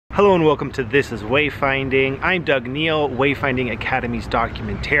Hello and welcome to This is Wayfinding. I'm Doug Neal, Wayfinding Academy's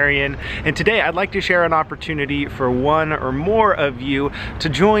documentarian, and today I'd like to share an opportunity for one or more of you to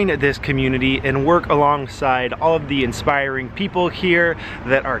join this community and work alongside all of the inspiring people here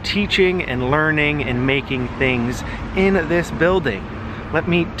that are teaching and learning and making things in this building. Let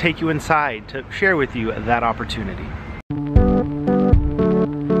me take you inside to share with you that opportunity.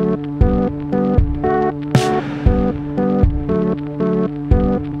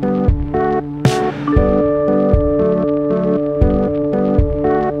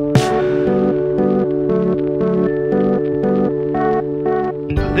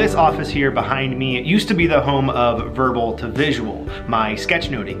 This office here behind me used to be the home of Verbal to Visual, my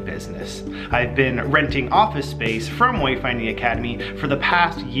sketchnoting business. I've been renting office space from Wayfinding Academy for the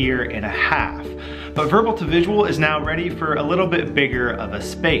past year and a half. But Verbal to Visual is now ready for a little bit bigger of a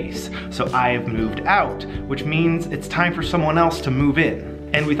space, so I have moved out, which means it's time for someone else to move in.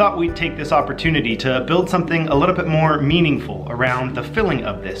 And we thought we'd take this opportunity to build something a little bit more meaningful around the filling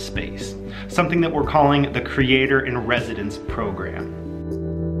of this space, something that we're calling the Creator in Residence program.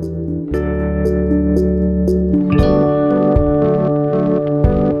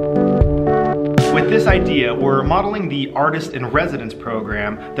 With this idea, we're modeling the Artist in Residence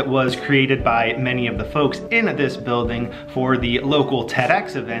program that was created by many of the folks in this building for the local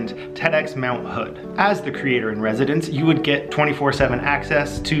TEDx event, TEDx Mount Hood. As the Creator in Residence, you would get 24/7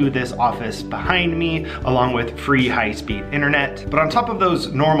 access to this office behind me, along with free high-speed internet. But on top of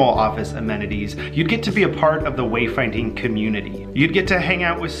those normal office amenities, you'd get to be a part of the Wayfinding community. You'd get to hang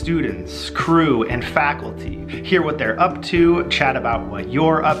out with students, crew, and faculty, hear what they're up to, chat about what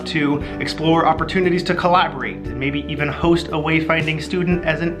you're up to, explore opportunities to collaborate, and maybe even host a Wayfinding student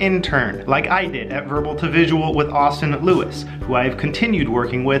as an intern, like I did at Verbal to Visual with Austin Lewis, who I've continued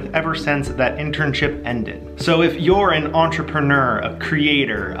working with ever since that internship ended. So if you're an entrepreneur, a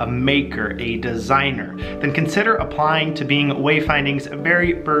creator, a maker, a designer, then consider applying to being Wayfinding's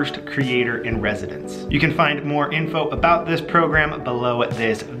very first Creator in Residence. You can find more info about this program below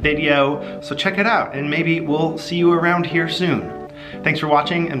this video, so check it out and maybe we'll see you around here soon. Thanks for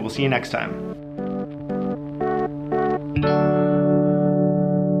watching, and we'll see you next time.